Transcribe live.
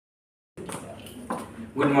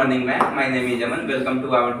Good morning, ma'am. My name is Aman. Welcome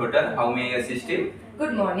to our hotel. How may I assist you?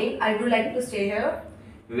 Good morning. I would like to stay here.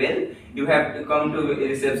 Well, you have to come to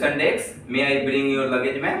reception desk. May I bring your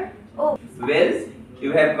luggage, ma'am? Oh. Well,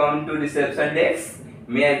 you have come to reception desk.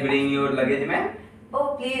 May I bring your luggage, ma'am?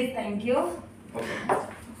 Oh, please. Thank you. Okay.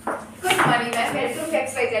 Good morning, ma'am. Welcome to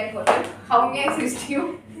XYZ Hotel. How may I assist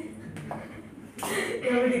you?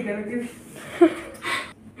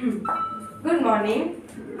 Good morning.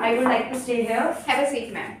 I would like to stay here. Have a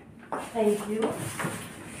seat, ma'am. Thank you.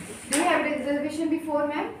 Do you have reservation before,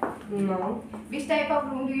 ma'am? No. Which type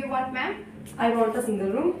of room do you want, ma'am? I want a single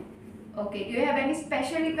room. Okay. Do you have any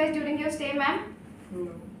special request during your stay, ma'am? No.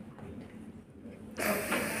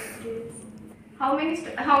 How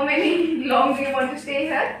many long do you want to stay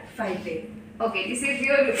here? 5 days. Okay. This is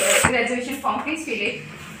your reservation form. Please fill it.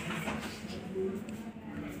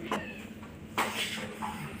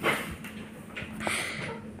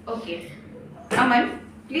 Okay. Aman,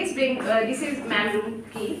 please bring. This is ma'am room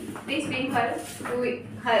key. Please bring her to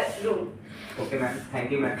her room. Okay, ma'am.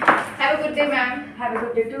 Thank you, ma'am. Have a good day, ma'am. Have a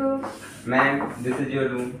good day too. Ma'am, this is your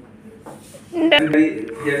room. Here, this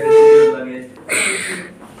is your luggage.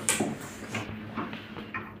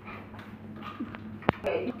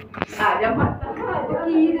 आजा माता आजा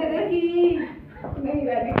की दे दे की नहीं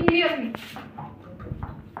रहने की अपनी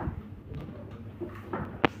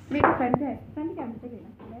मेरा फ्रेंड क्या मुझे कहना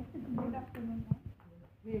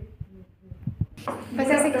बस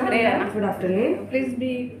ऐसे खड़े रहना Good afternoon.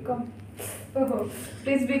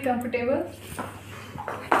 Please be comfortable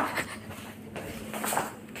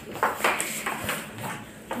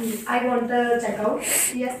I want the checkout.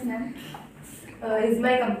 Yes ma'am Is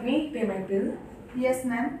my company pay my bill? Yes,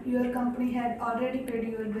 ma'am. Your company had already paid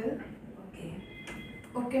your bill. Okay.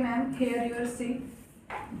 Okay, ma'am. Here your receipt.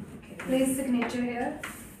 Please signature here.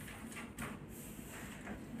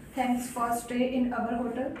 Thanks for stay in our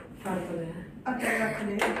hotel. Thank you. Okay,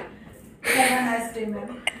 have a nice day, ma'am.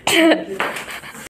 Thank you.